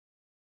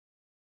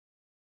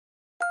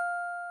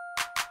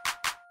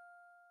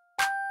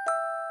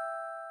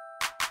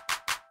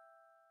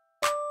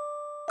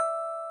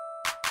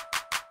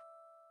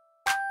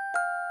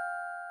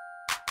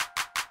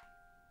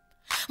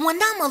When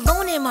I'm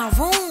alone in my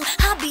room,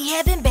 I be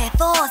having bad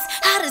thoughts.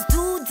 How this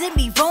dude did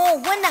me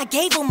wrong when I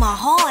gave him my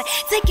heart?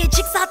 Taking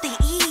chicks out to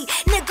eat,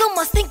 nigga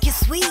must think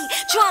it's sweet.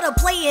 Try to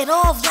play it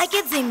off like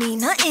it didn't mean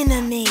nothing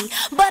to me,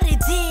 but it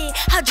did.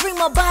 I dream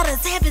about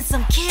us having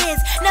some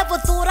kids. Never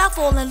thought I'd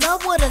fall in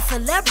love with a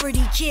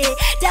celebrity kid.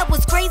 That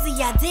was crazy,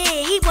 I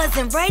did. He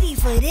wasn't ready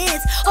for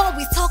this.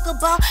 Always talk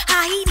about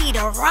how he need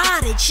a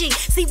ride a chick.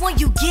 See, when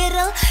you get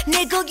her,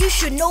 nigga, you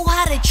should know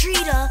how to treat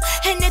her.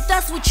 And if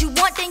that's what you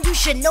want, then you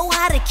should know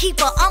how to keep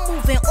her. I'm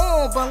moving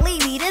on,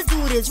 believe me, this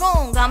dude is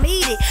wrong, I'm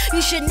heated.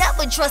 You should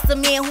never trust a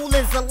man who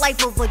lives the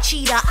life of a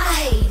cheater. I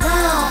hate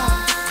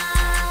her.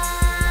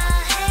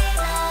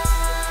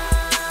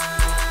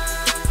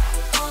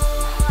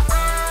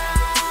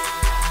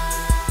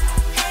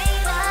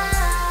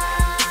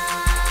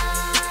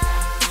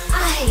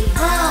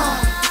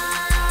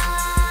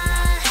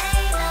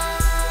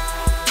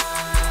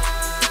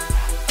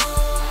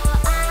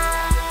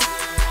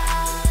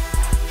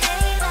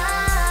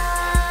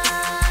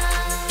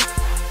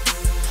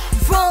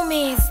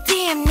 Romance,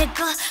 damn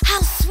nigga,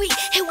 how sweet.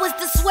 It was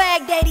the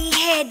swag that he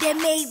had that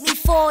made me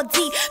fall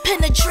deep,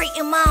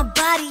 penetrating my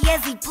body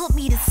as he put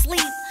me to sleep.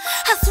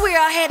 I swear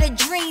I had a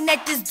dream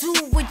that this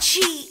dude would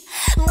cheat.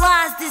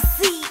 Lies,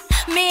 deceit,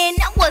 man,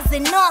 that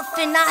wasn't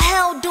nothing. I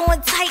held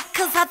on tight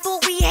cause I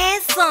thought we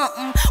had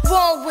something.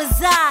 Wrong was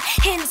I,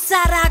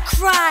 inside I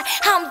cried.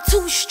 I'm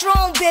too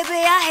strong,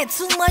 baby, I had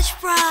too much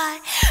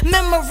pride.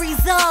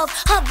 Memories of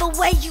the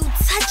way you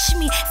touched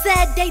me.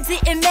 Sad they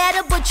didn't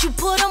matter, but you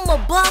put them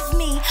above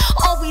me.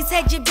 Always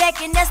had your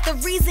back and that's the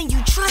reason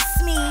you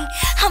trust me.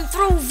 I'm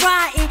through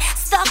riding,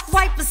 stuck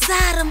right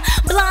beside him.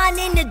 Blind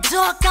in the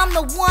dark, I'm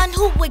the one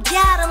who would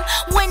guide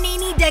him. When he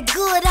need that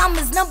good, I'm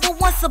his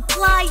 #1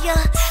 supplier.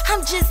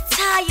 I'm just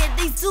tired,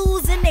 these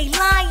dudes and they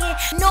lying.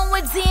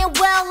 Knowing damn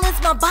well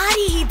it's my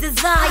body he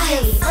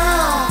desires.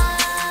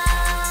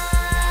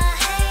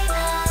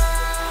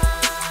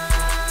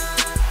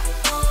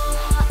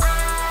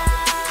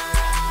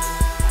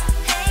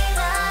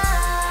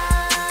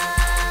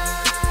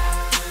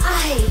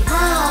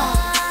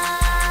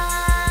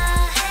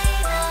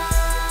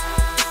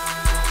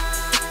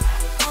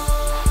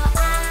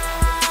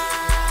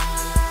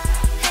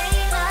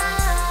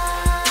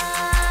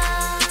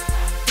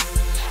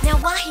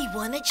 Why he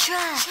wanna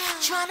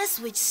try to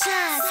switch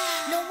sides,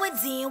 knowing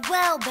damn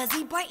well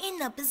Bezzy brighten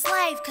up his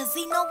life, cause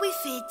he know we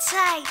fit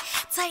tight,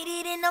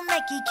 tighter than them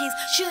Nike kicks.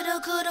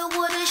 Shoulda, coulda,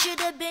 woulda,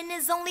 shoulda been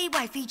his only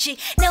wifey chick.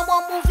 Now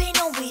I'm moving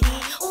on with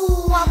it,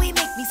 ooh, why we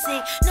make me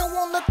sick. No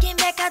one looking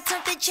back, I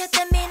turned the check,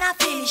 the man I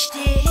finished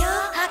it.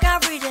 I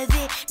got rid of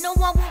it, no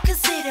I won't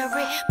consider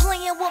it.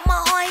 Playing with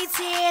my heart, he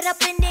tear it up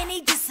and then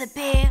he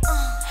disappeared.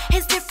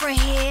 It's different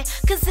here,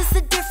 cause it's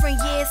a different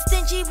year.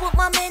 Stingy with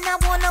my men, I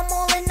want them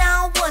all and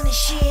I don't wanna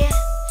share.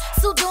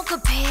 So don't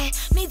compare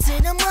me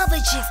to them other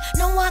chicks.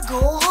 No, I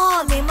go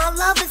hard, man, my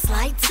love is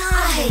like time.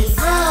 I hate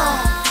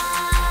love.